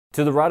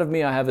To the right of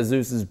me, I have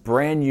ASUS's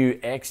brand new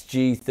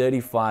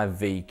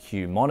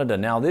XG35VQ monitor.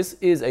 Now, this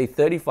is a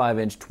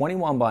 35-inch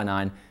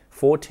 21:9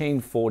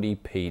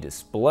 1440p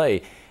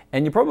display.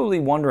 And you're probably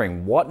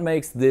wondering what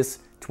makes this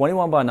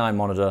 21:9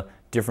 monitor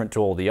different to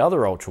all the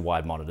other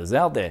ultra-wide monitors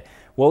out there.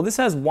 Well, this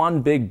has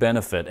one big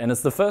benefit, and it's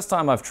the first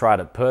time I've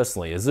tried it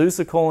personally. ASUS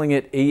are calling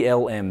it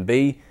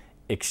ELMB,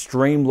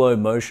 Extreme Low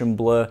Motion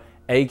Blur,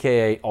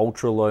 aka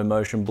Ultra Low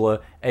Motion Blur,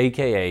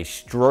 aka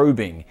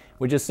strobing,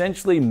 which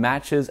essentially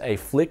matches a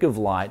flick of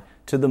light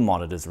to the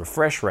monitor's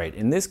refresh rate.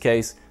 In this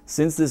case,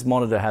 since this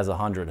monitor has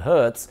 100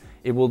 Hz,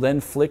 it will then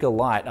flicker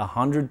light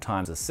 100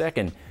 times a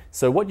second.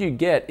 So what you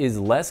get is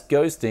less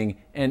ghosting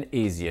and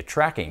easier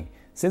tracking.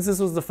 Since this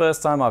was the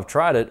first time I've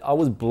tried it, I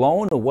was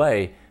blown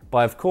away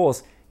by, of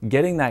course,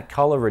 getting that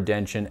color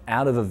retention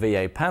out of a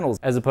VA panel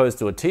as opposed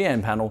to a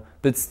TN panel,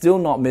 but still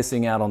not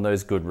missing out on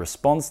those good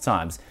response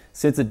times.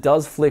 Since it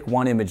does flick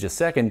one image a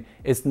second,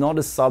 it's not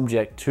as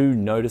subject to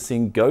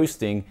noticing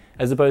ghosting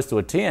as opposed to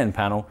a TN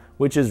panel,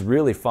 which is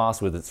really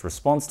fast with its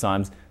response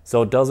times,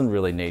 so it doesn't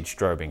really need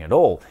strobing at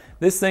all.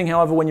 This thing,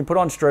 however, when you put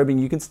on strobing,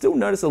 you can still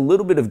notice a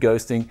little bit of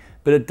ghosting,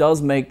 but it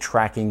does make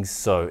tracking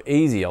so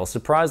easy. I was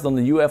surprised on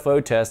the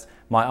UFO test,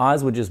 my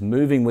eyes were just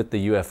moving with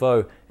the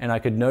UFO, and I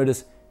could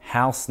notice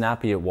how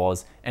snappy it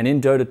was. And in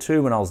Dota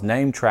 2, when I was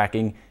name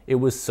tracking, it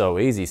was so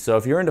easy. So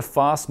if you're into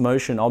fast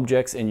motion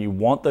objects and you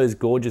want those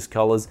gorgeous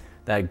colors,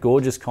 that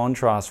gorgeous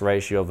contrast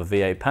ratio of a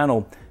VA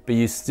panel, but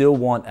you still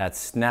want that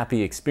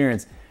snappy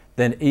experience,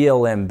 then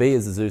ELMB,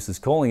 as ASUS is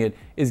calling it,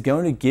 is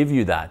going to give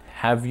you that.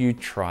 Have you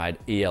tried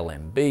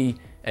ELMB,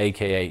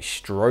 aka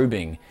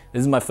strobing?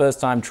 This is my first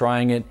time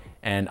trying it,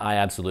 and I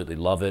absolutely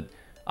love it.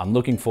 I'm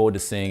looking forward to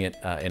seeing it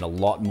in a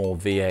lot more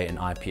VA and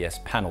IPS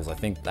panels. I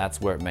think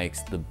that's where it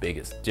makes the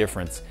biggest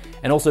difference.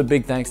 And also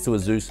big thanks to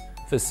ASUS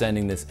for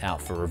sending this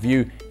out for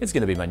review. It's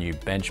going to be my new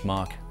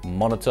benchmark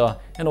monitor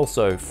and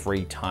also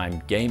free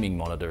time gaming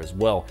monitor as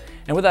well.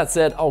 And with that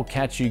said, I'll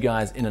catch you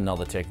guys in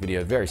another tech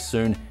video very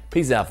soon.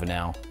 Peace out for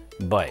now.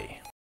 Bye.